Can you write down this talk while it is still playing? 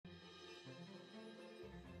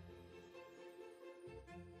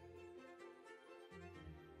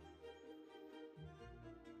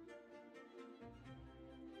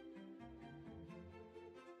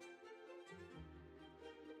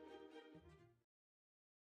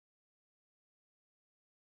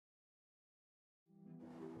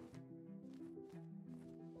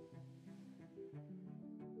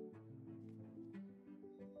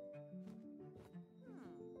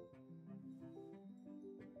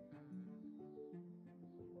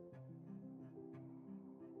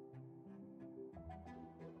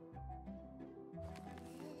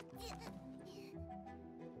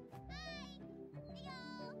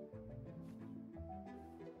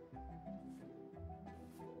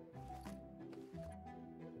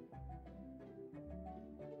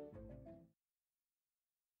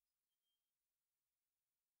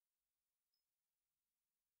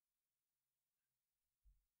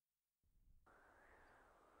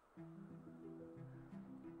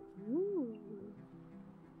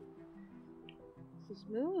So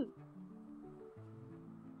smooth.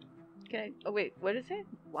 Can I... Oh wait, what is it?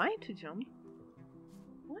 Why to jump?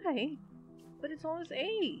 Why? But it's always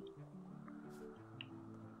A.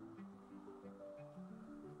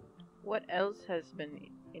 What else has been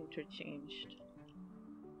interchanged?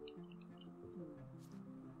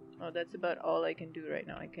 Oh, that's about all I can do right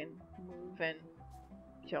now. I can move and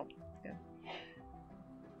jump. Yeah.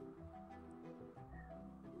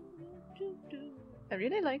 I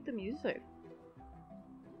really like the music.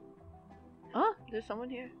 Ah, there's someone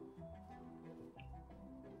here.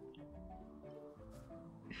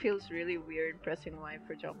 It feels really weird pressing Y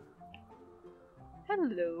for jump.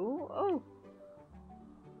 Hello. Oh.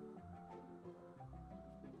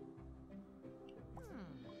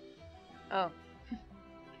 Oh.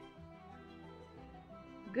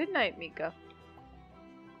 Good night, Mika.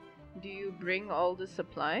 Do you bring all the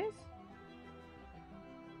supplies?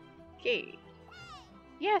 Okay.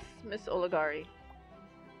 Yes, Miss Oligari.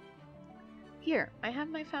 Here, I have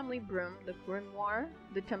my family broom, the grimoire,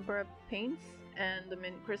 the tempera paints, and the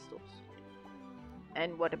mint crystals.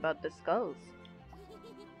 And what about the skulls?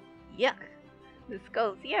 Yuck! The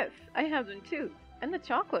skulls, yes, I have them too. And the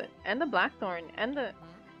chocolate, and the blackthorn, and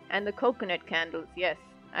the coconut candles, yes.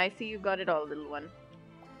 I see you got it all, little one.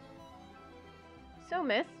 So,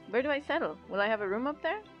 miss, where do I settle? Will I have a room up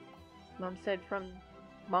there? Mom said from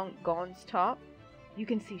Mount Gaun's top, you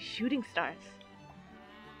can see shooting stars.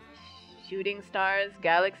 Shooting stars,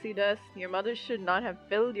 galaxy dust, your mother should not have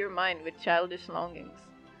filled your mind with childish longings.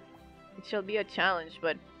 It shall be a challenge,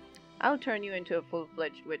 but I'll turn you into a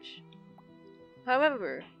full-fledged witch.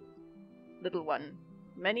 However, little one,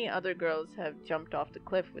 many other girls have jumped off the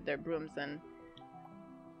cliff with their brooms and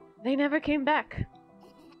they never came back.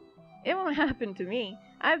 It won't happen to me.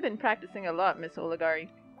 I've been practicing a lot, Miss Oligari.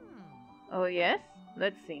 Oh yes?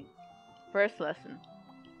 Let's see. First lesson.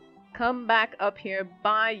 Come back up here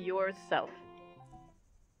by yourself.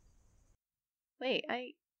 Wait,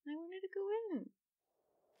 I wanted to go in.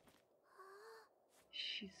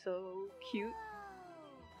 She's so cute.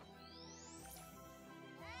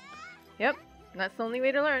 Yep, that's the only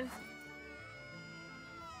way to learn.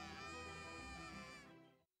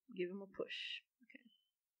 Give him a push.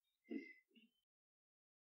 Okay.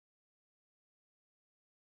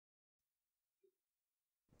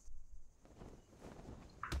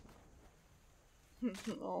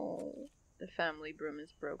 Oh, the family broom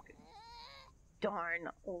is broken.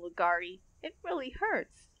 Darn, Oligari. It really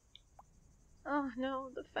hurts. Oh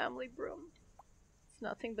no, the family broom. It's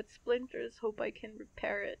nothing but splinters. Hope I can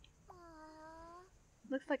repair it.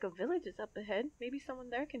 Looks like a village is up ahead. Maybe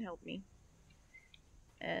someone there can help me.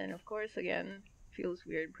 And of course, again, feels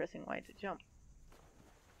weird pressing Y to jump.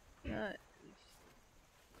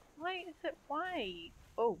 Why is it Y?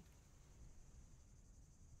 Oh.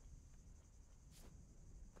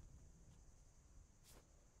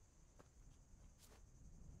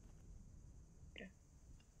 Okay.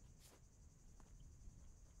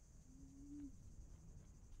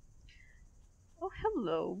 Oh,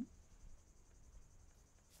 hello.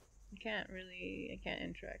 I can't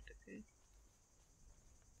interact, okay.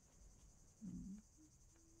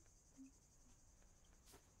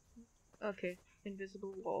 Okay,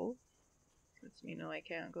 invisible wall. Lets me know I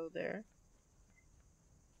can't go there.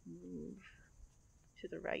 Move to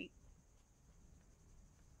the right.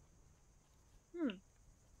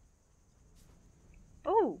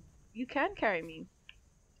 Oh, you can carry me.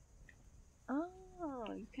 Oh,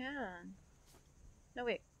 you can. No,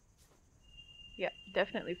 wait. Yeah,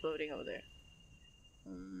 definitely floating over there.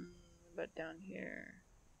 But down here...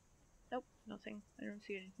 Nope, nothing. I don't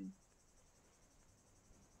see anything.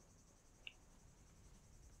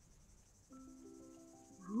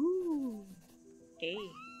 Ooh. Hey.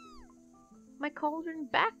 My cauldron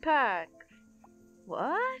backpack!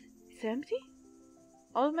 What? It's empty?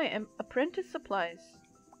 All of my apprentice supplies.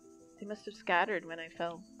 They must have scattered when I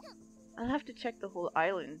fell. I'll have to check the whole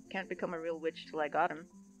island. Can't become a real witch till I got him.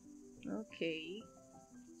 Okay.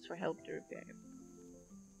 It's for help to repair.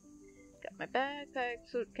 Got my backpack.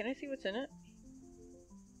 So, can I see what's in it?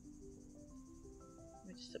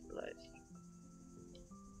 Which supplies?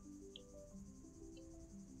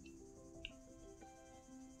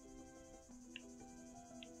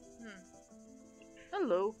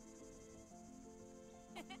 Hello.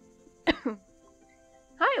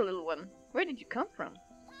 Hi, little one. Where did you come from?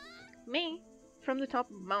 Me? From the top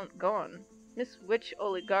of Mount Gaun. Miss Witch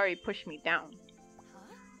Oligari pushed me down.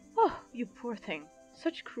 Oh, you poor thing.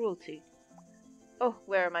 Such cruelty. Oh,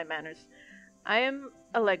 where are my manners? I am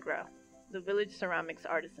Allegra, the village ceramics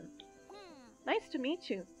artisan. Nice to meet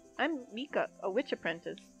you. I'm Mika, a witch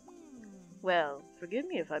apprentice. Well, forgive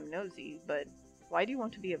me if I'm nosy, but Why do you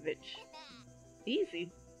want to be a witch?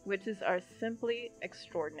 Easy. Witches are simply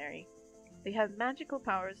extraordinary. They have magical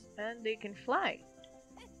powers and they can fly.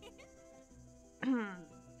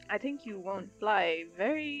 I think you won't fly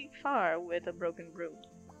very far with a broken broom.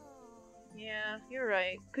 Yeah, you're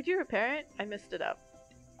right. Could you repair it? I messed it up.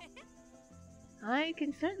 I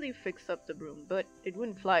can certainly fix up the broom, but it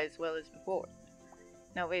wouldn't fly as well as before.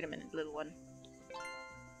 Now wait a minute, little one.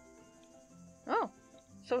 Oh,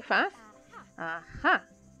 so fast? Aha!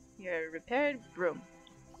 Your repaired broom.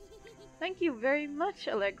 Thank you very much,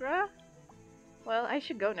 Allegra. Well, I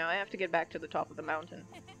should go now. I have to get back to the top of the mountain.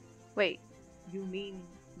 Wait, you mean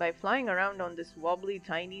by flying around on this wobbly,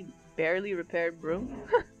 tiny, barely repaired broom?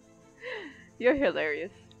 You're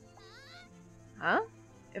hilarious. Huh?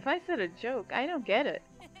 If I said a joke, I don't get it.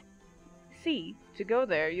 See, to go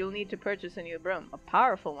there, you'll need to purchase a new broom. A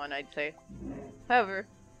powerful one, I'd say. However,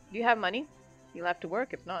 do you have money? You'll have to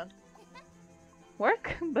work if not.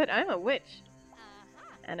 Work? But I'm a witch.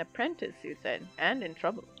 An apprentice, you said, and in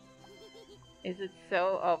trouble. Is it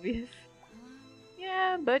so obvious?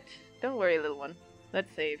 Yeah, but don't worry, little one.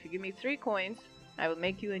 Let's say if you give me 3 coins, I will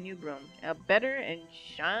make you a new broom. A better and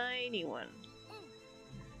shiny one.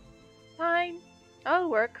 Fine.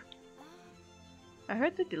 I'll work. I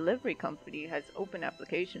heard the delivery company has open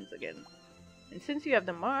applications again. And since you have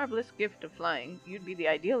the marvelous gift of flying, you'd be the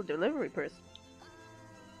ideal delivery person.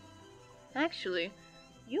 Actually,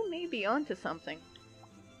 you may be onto something.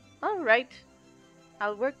 Alright.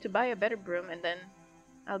 I'll work to buy a better broom and then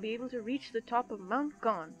I'll be able to reach the top of Mount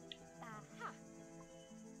Gone.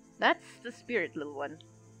 That's the spirit, little one.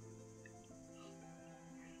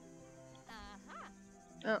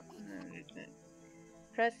 Oh.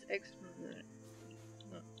 Press X.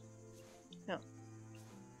 No.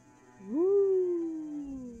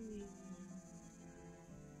 Woo!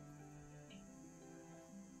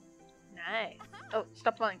 Nice. Oh,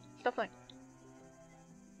 stop flying. Stop flying.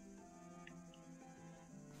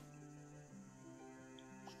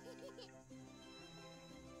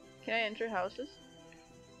 Can I enter houses?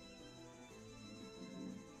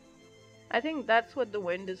 I think that's what the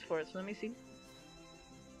wind is for, so let me see.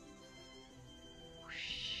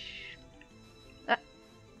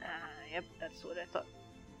 Yep, that's what I thought.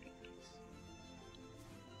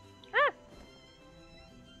 Ah!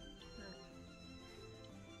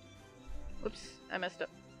 Whoops, I messed up.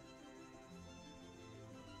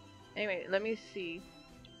 Anyway, let me see.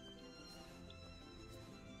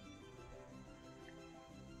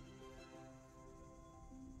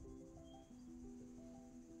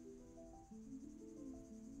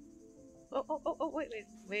 Oh,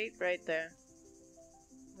 wait right there.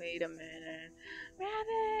 Wait a minute.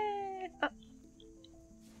 Rabbit! Oh.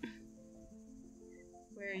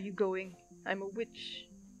 Where are you going? I'm a witch.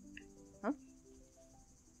 Huh?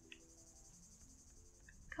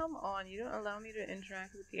 Come on, you don't allow me to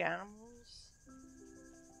interact with the animals?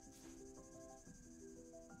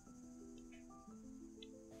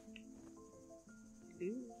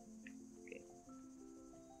 Ooh. Okay.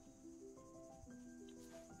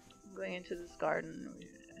 I'm going into this garden.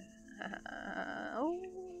 Oh,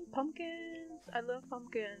 pumpkins! I love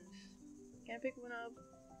pumpkins. Can I pick one up?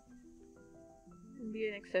 And be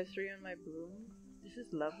an accessory on my broom. This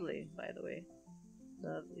is lovely, by the way.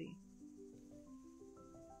 Lovely.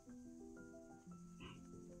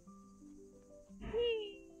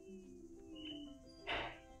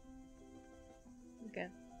 Okay.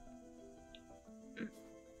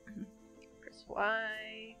 Press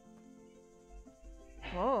Y.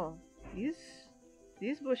 Whoa,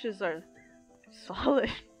 these bushes are solid.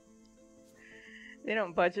 They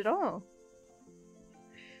don't budge at all.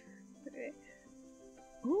 Okay.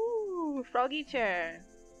 Ooh, froggy chair.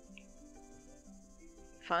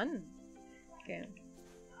 Fun. Okay.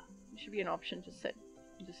 There should be an option to sit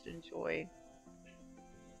and just enjoy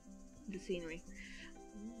the scenery.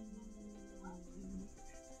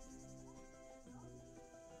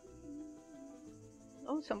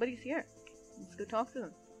 Oh, somebody's here. Let's go talk to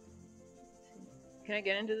them. Can I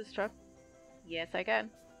get into this truck? Yes, I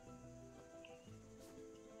can.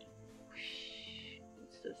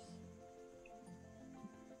 What's this?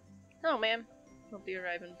 Oh, ma'am. Hope you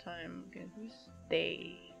arrive in time. Okay, who's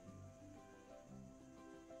they?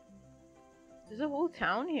 There's a whole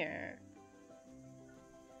town here.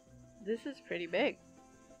 This is pretty big.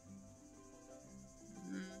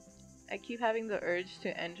 I keep having the urge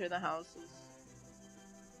to enter the houses.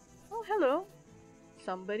 Oh, hello.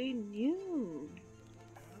 Somebody new.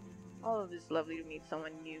 Oh, it's lovely to meet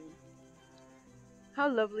someone new. How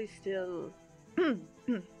lovely still.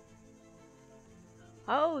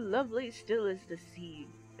 How lovely still is the sea,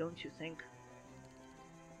 don't you think?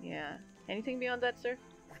 Yeah, Anything beyond that, sir?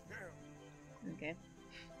 Okay.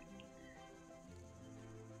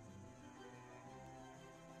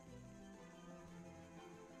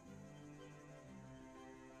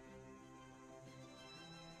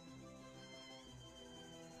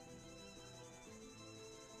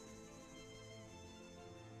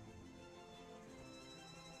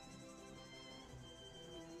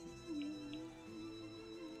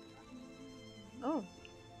 Oh.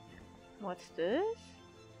 What's this?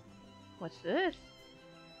 What's this?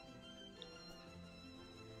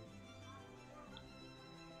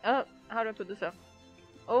 Oh, how do I put this up?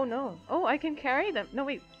 Oh no. Oh, I can carry them. No,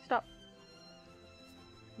 wait. Stop.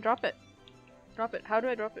 Drop it. Drop it. How do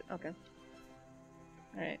I drop it? Okay.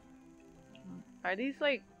 Alright. Are these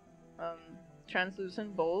like,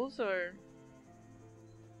 translucent bowls or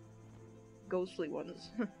ghostly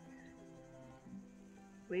ones?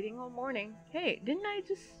 Waiting all morning. Hey, didn't I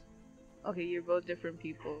just... Okay, you're both different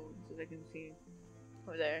people, so I can see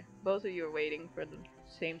over there. Both of you are waiting for the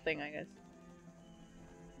same thing, I guess.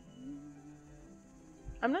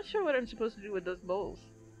 I'm not sure what I'm supposed to do with those bowls.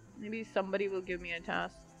 Maybe somebody will give me a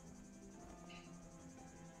task.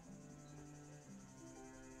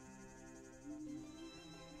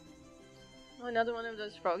 Oh, another one of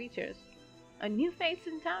those froggy chairs. A new face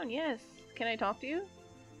in town, yes. Can I talk to you?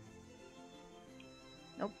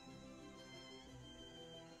 Nope.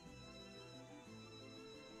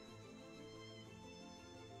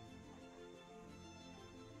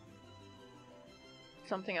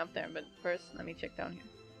 Something up there, but first let me check down here.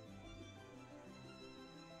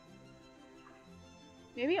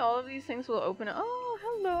 Maybe all of these things will open up. Oh,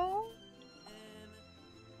 hello.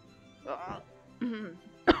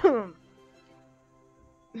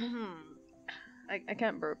 I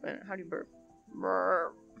can't burp. How do you burp?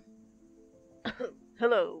 Burp.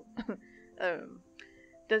 Hello.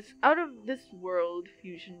 Does out of this world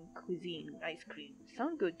fusion cuisine ice cream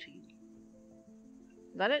sound good to you?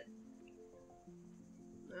 Is that it?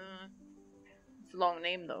 It's a long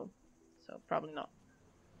name though, so probably not.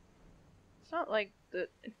 It's not like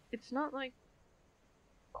it's not like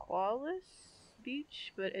Qualis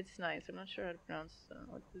Beach, but it's nice. I'm not sure how to pronounce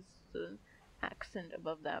what does the accent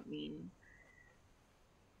above that mean.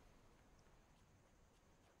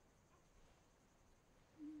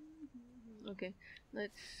 Okay,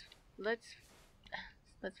 let's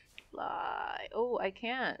fly. Oh, I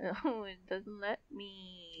can't. Oh, it doesn't let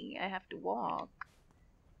me. I have to walk.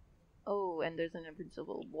 Oh, and there's an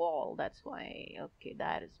invisible wall. That's why. Okay,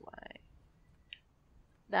 that is why.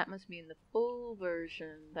 That must be in the full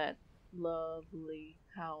version. That lovely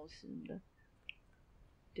house in the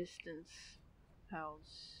distance.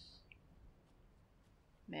 House.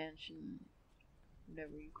 Mansion.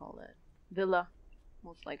 Whatever you call it. Villa.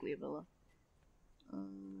 Most likely a villa.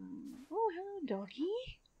 Oh, hello, doggy.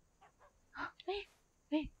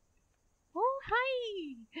 Hey. Oh,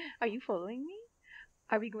 hi. Are you following me?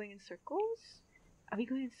 Are we going in circles? Are we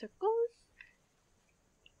going in circles?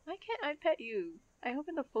 Why can't I pet you? I hope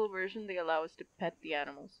in the full version they allow us to pet the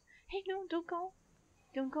animals. Hey, no, don't go.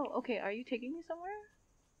 Don't go. Okay, are you taking me somewhere?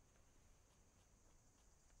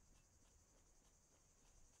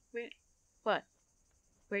 Wait, what?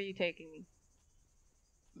 Where are you taking me?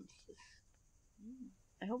 What's this?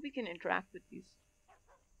 I hope we can interact with these.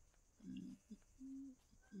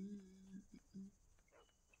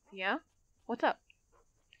 Yeah? What's up?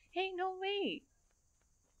 Hey, no, wait.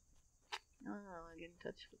 No, I'll get in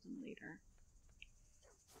touch with them later.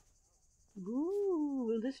 Ooh,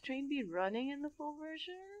 will this train be running in the full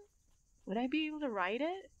version? Would I be able to ride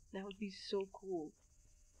it? That would be so cool.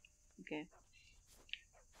 Okay.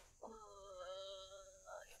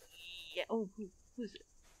 Yeah. Oh, who's it?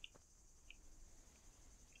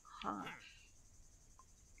 Huh.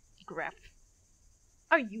 Greff.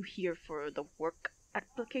 Are you here for the work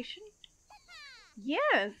application?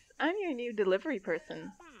 Yes, I'm your new delivery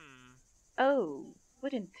person. Oh,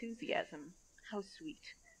 what enthusiasm. How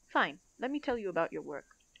sweet. Fine, let me tell you about your work.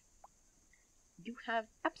 You have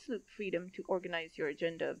absolute freedom to organize your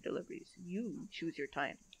agenda of deliveries. You choose your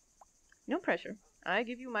time. No pressure. I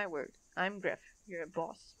give you my word. I'm Greff, your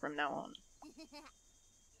boss from now on.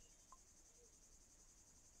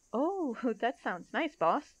 Oh, that sounds nice,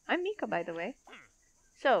 boss. I'm Mika, by the way.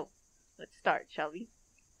 So, let's start, shall we?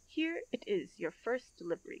 Here it is, your first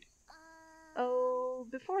delivery. Oh,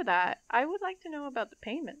 before that, I would like to know about the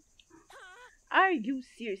payment. Are you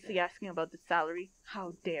seriously asking about the salary?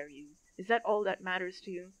 How dare you? Is that all that matters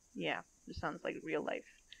to you? Yeah, this sounds like real life.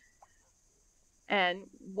 And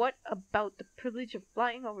what about the privilege of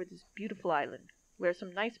flying over this beautiful island, where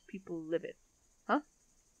some nice people live it? Huh?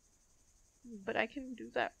 But I can do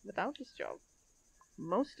that without this job.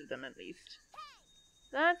 Most of them, at least.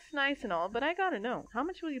 That's nice and all, but I gotta know, how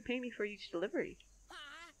much will you pay me for each delivery?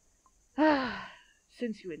 Ah,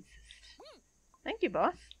 since you insist. Thank you,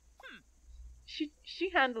 boss. She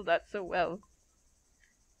handled that so well.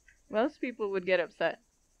 Most people would get upset.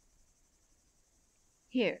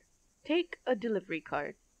 Here, take a delivery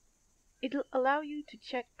card. It'll allow you to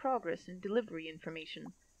check progress and delivery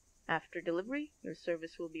information. After delivery, your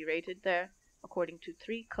service will be rated there according to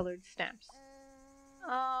 3 colored stamps.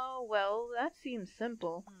 Oh, well, that seems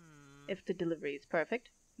simple. If the delivery is perfect,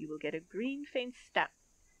 you will get a green faint stamp.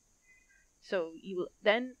 So you will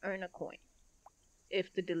then earn a coin.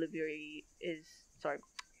 If the delivery is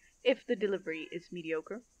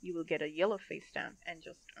mediocre, you will get a yellow face stamp and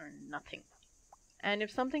just earn nothing. And if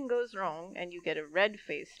something goes wrong and you get a red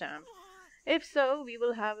face stamp, if so, we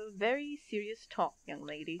will have a very serious talk, young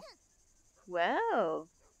lady. Well,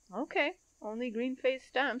 okay, only green face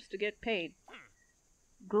stamps to get paid.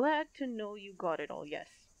 Glad to know you got it all, yes.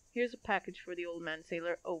 Here's a package for the old man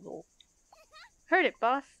sailor Oval. Heard it,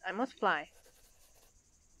 boss. I must fly.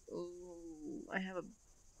 Ooh, I have a...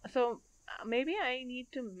 So, maybe I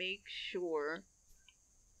need to make sure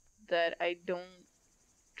that I don't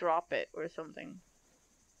drop it or something.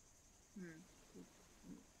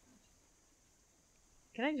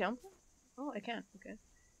 Can I jump? Oh, I can. Okay.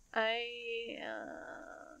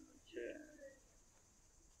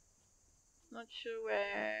 Not sure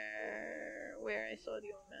where I saw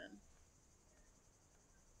the old man.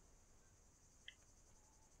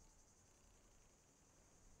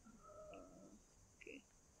 Okay.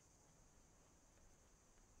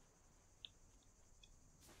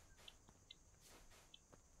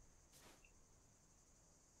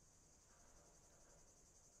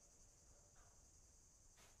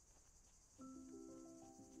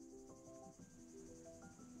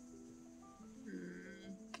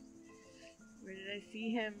 Where did I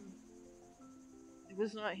see him? It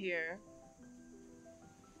was not here.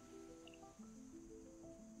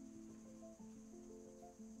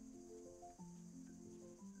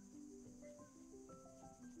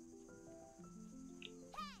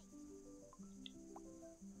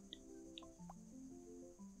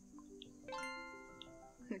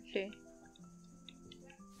 Okay.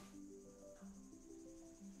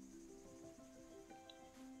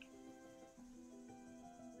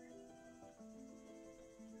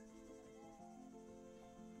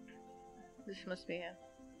 This must be it.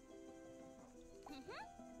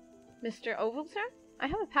 Mr. Oval, sir? I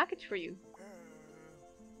have a package for you.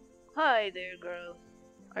 Hi there, girl.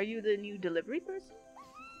 Are you the new delivery person?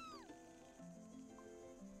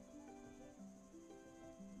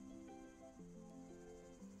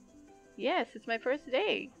 Yes, it's my first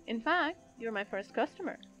day. In fact, you're my first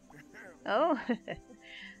customer. Oh,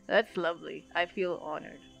 that's lovely. I feel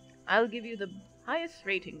honored. I'll give you the highest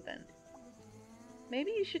rating then.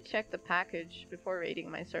 Maybe you should check the package before rating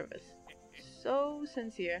my service. So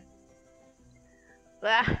sincere.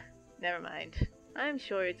 Ah, never mind. I'm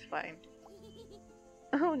sure it's fine.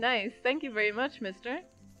 Oh, nice. Thank you very much, mister.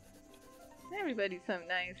 Everybody's so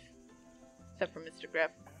nice. Except for Mr.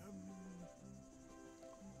 Greff.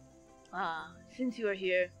 Ah, since you are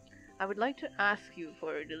here, I would like to ask you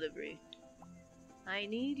for a delivery. I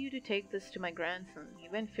need you to take this to my grandson. He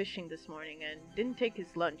went fishing this morning and didn't take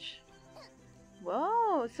his lunch.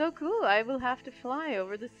 Whoa, so cool. I will have to fly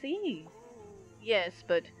over the sea. Yes,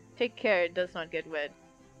 but take care it does not get wet.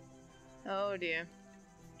 Oh dear.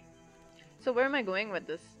 So where am I going with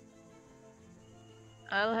this?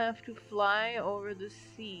 I'll have to fly over the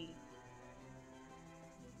sea.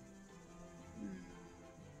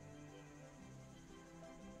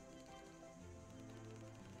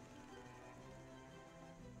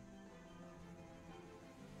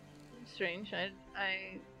 Strange.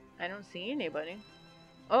 I don't see anybody.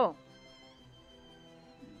 Oh.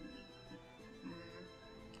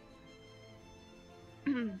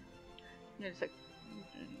 It's like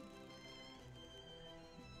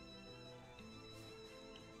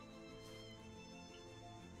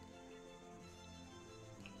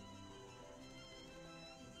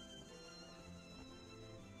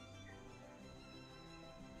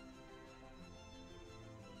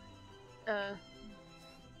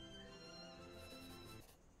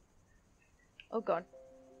oh god.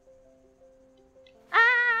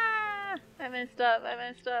 Ah! I messed up.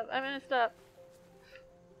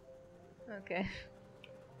 Okay.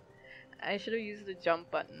 I should have used the jump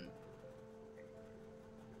button.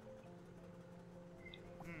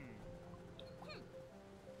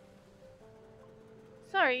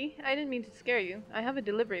 Sorry, I didn't mean to scare you. I have a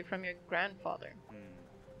delivery from your grandfather.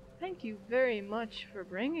 Thank you very much for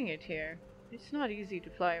bringing it here. It's not easy to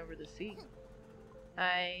fly over the sea.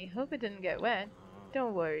 I hope it didn't get wet.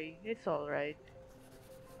 Don't worry, it's alright.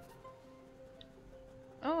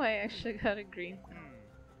 Oh, I actually got a green.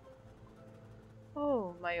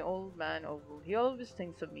 Oh, my old man Oval. He always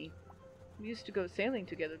thinks of me. We used to go sailing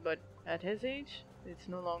together, but at his age, it's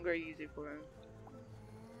no longer easy for him.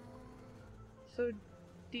 So,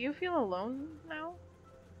 do you feel alone now?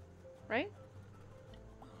 Right?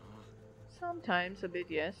 Sometimes a bit,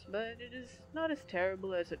 yes, but it is not as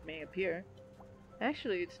terrible as it may appear.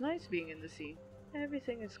 Actually, it's nice being in the sea.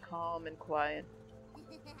 Everything is calm and quiet.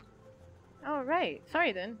 Oh, right.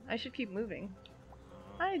 Sorry then. I should keep moving.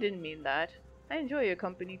 I didn't mean that. I enjoy your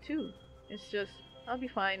company too. It's just, I'll be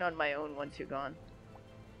fine on my own once you're gone.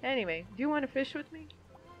 Anyway, do you want to fish with me?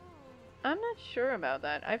 I'm not sure about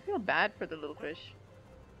that. I feel bad for the little fish.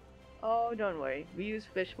 Oh, don't worry. We use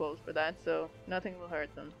fish bowls for that, so nothing will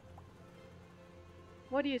hurt them.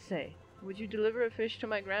 What do you say? Would you deliver a fish to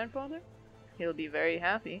my grandfather? He'll be very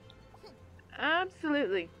happy.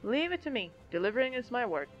 Absolutely. Leave it to me. Delivering is my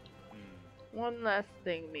work. One last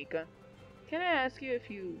thing, Mika. Can I ask you if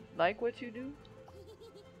you like what you do?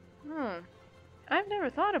 I've never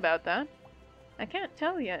thought about that. I can't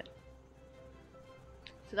tell yet.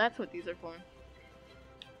 So that's what these are for.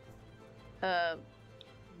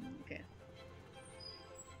 Okay.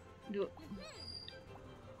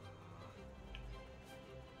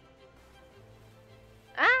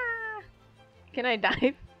 Ah! Can I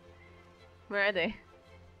dive? Where are they?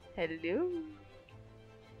 Hello?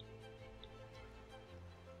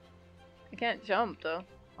 I can't jump though.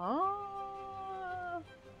 Oh!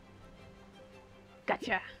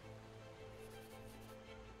 Gotcha!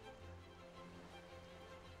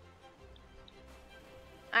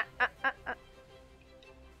 Ah.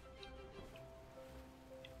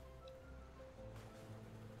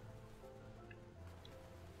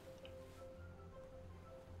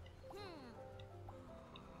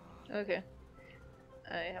 Okay.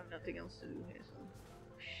 I have nothing else to do here, so...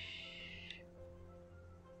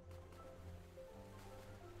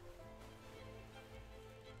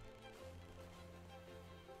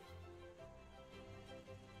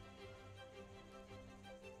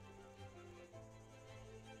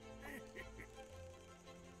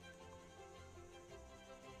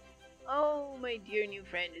 Oh, my dear new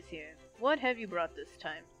friend is here. What have you brought this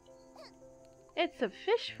time? It's a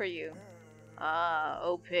fish for you. Ah,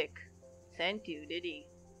 oh Pick. Sent you, did he?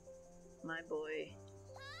 My boy.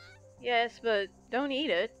 Yes, but don't eat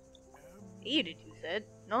it. Eat it, you said.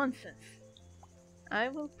 Nonsense. I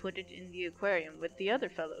will put it in the aquarium with the other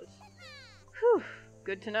fellows. Whew,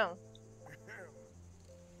 good to know.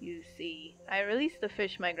 You see, I release the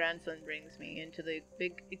fish my grandson brings me into the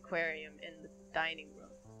big aquarium in the dining room.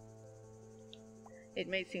 It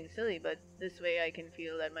may seem silly, but this way I can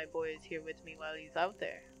feel that my boy is here with me while he's out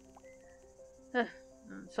there.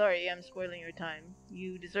 Sorry, I'm spoiling your time.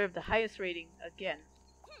 You deserve the highest rating again.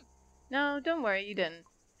 No, don't worry, you didn't.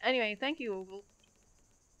 Anyway, thank you, Oval.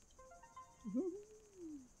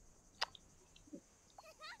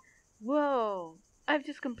 Whoa! I've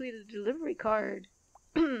just completed a delivery card.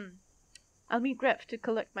 I'll meet Greff to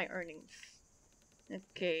collect my earnings.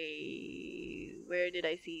 Okay, where did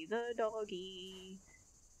I see the doggy?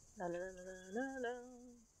 La la la la la la.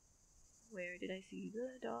 Where did I see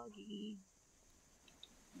the doggy?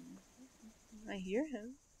 I hear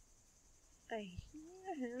him. I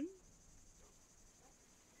hear him.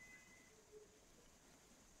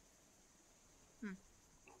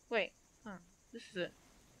 Wait. This is it.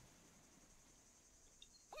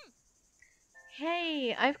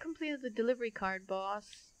 Hey, I've completed the delivery card,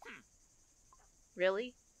 boss.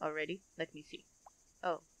 Really? Already? Let me see.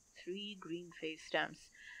 Oh, 3 green face stamps.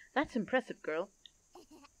 That's impressive, girl.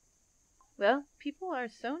 Well, people are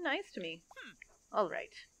so nice to me.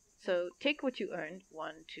 Alright, so take what you earned.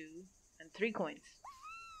 1, 2, and 3 coins.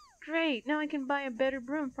 Great, now I can buy a better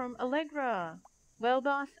broom from Allegra. Well,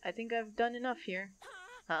 boss, I think I've done enough here.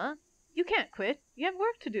 Huh? You can't quit. You have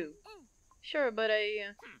work to do. Sure, but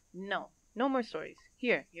No. No more stories.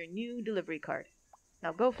 Here, your new delivery card.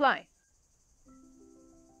 Now go fly.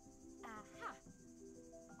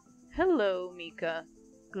 Hello, Mika.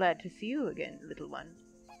 Glad to see you again, little one.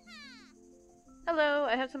 Hello,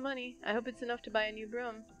 I have some money. I hope it's enough to buy a new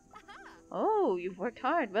broom. Oh, you've worked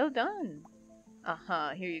hard. Well done.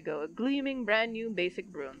 Aha, here you go. A gleaming brand new basic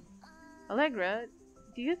broom. Allegra,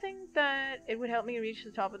 do you think that it would help me reach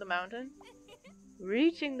the top of the mountain?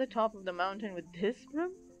 Reaching the top of the mountain with this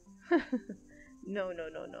broom? No.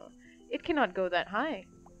 It cannot go that high.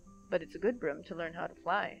 But it's a good broom to learn how to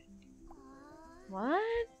fly.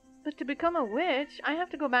 What? But to become a witch, I have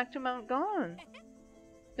to go back to Mount Gaunt.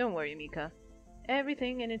 Don't worry, Mika.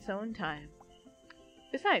 Everything in its own time.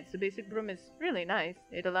 Besides, the basic broom is really nice.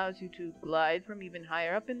 It allows you to glide from even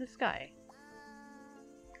higher up in the sky.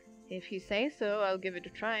 If you say so, I'll give it a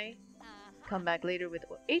try. Come back later with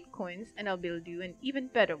 8 coins and I'll build you an even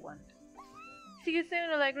better one. See you soon,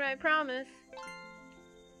 Allegra, I promise.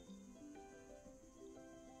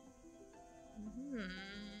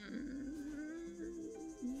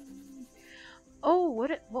 Oh,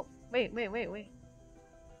 what it... Well, wait.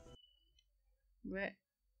 Where?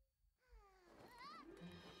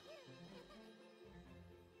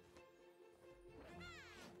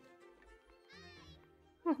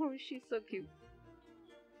 Oh, she's so cute.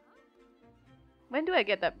 When do I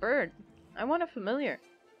get that bird? I want a familiar.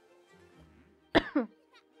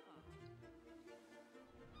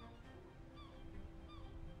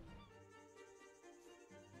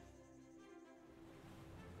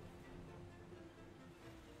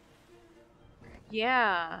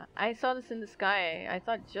 Yeah, I saw this in the sky. I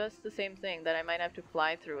thought just the same thing, that I might have to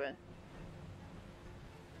fly through it.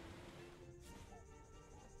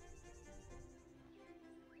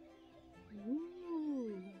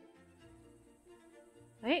 Ooh.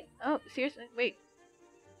 Wait, oh, seriously? Wait.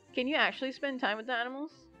 Can you actually spend time with the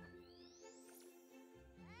animals?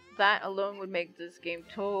 That alone would make this game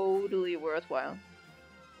totally worthwhile.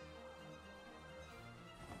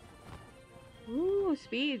 Ooh,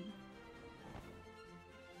 speed.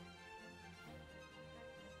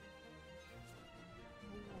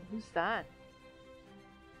 Who's that?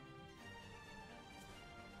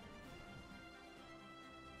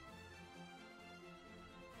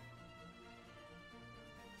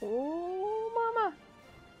 Oh, mama.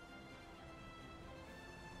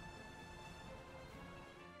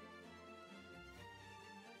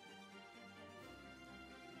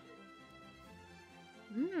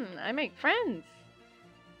 I make friends.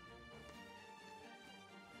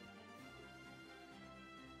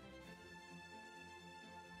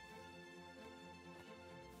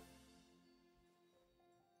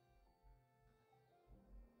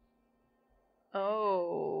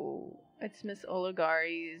 Oh, it's Miss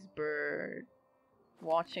Oligari's bird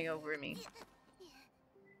watching over me.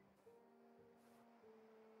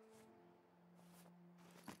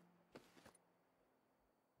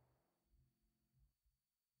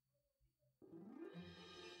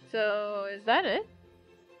 So, is that it?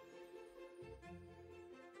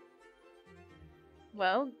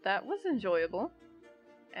 Well, that was enjoyable.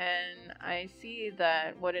 And I see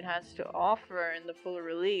that what it has to offer in the full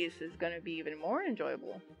release is going to be even more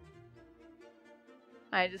enjoyable.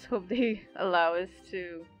 I just hope they allow us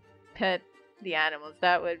to pet the animals.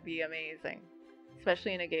 That would be amazing,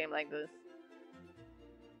 especially in a game like this.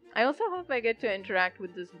 I also hope I get to interact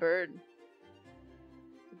with this bird.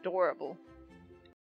 Adorable.